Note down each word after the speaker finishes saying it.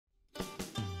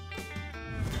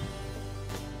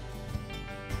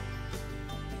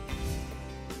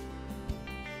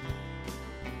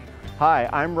Hi,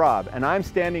 I'm Rob, and I'm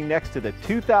standing next to the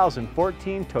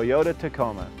 2014 Toyota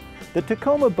Tacoma. The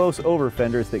Tacoma boasts over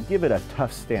fenders that give it a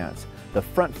tough stance. The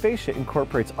front fascia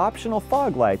incorporates optional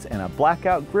fog lights and a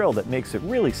blackout grille that makes it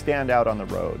really stand out on the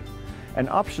road. An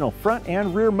optional front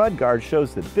and rear mudguard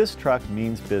shows that this truck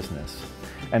means business.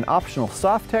 An optional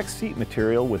Softex seat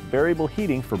material with variable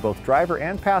heating for both driver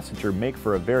and passenger make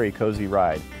for a very cozy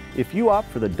ride. If you opt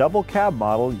for the double cab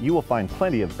model, you will find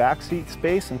plenty of backseat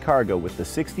space and cargo with the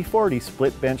 60/40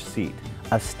 split bench seat.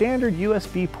 A standard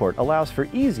USB port allows for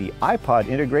easy iPod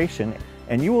integration,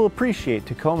 and you will appreciate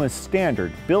Tacoma's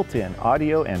standard built-in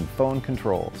audio and phone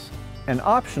controls. An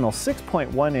optional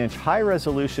 6.1-inch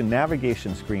high-resolution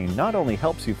navigation screen not only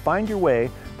helps you find your way,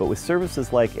 but with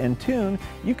services like Entune,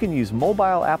 you can use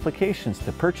mobile applications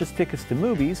to purchase tickets to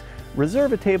movies,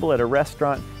 reserve a table at a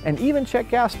restaurant, and even check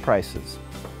gas prices.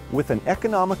 With an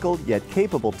economical yet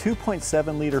capable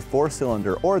 2.7-liter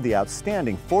four-cylinder or the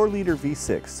outstanding 4-liter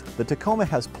V6, the Tacoma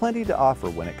has plenty to offer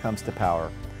when it comes to power.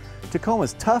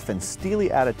 Tacoma's tough and steely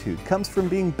attitude comes from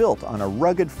being built on a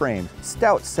rugged frame,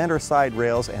 stout center side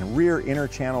rails, and rear inner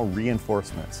channel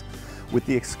reinforcements. With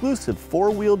the exclusive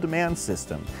 4-wheel demand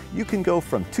system, you can go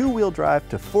from 2-wheel drive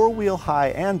to 4-wheel high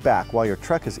and back while your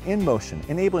truck is in motion,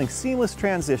 enabling seamless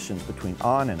transitions between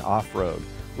on and off-road.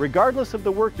 Regardless of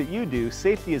the work that you do,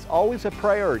 safety is always a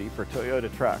priority for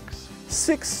Toyota trucks.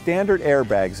 6 standard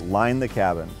airbags line the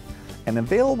cabin. An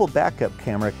available backup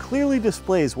camera clearly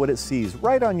displays what it sees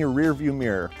right on your rearview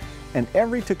mirror. And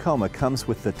every Tacoma comes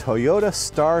with the Toyota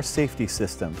Star Safety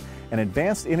System, an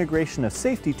advanced integration of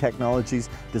safety technologies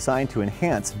designed to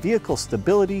enhance vehicle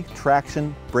stability,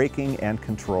 traction, braking, and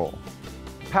control.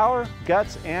 Power,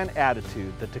 guts, and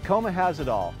attitude, the Tacoma has it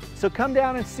all. So come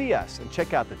down and see us and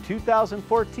check out the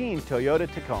 2014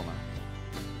 Toyota Tacoma.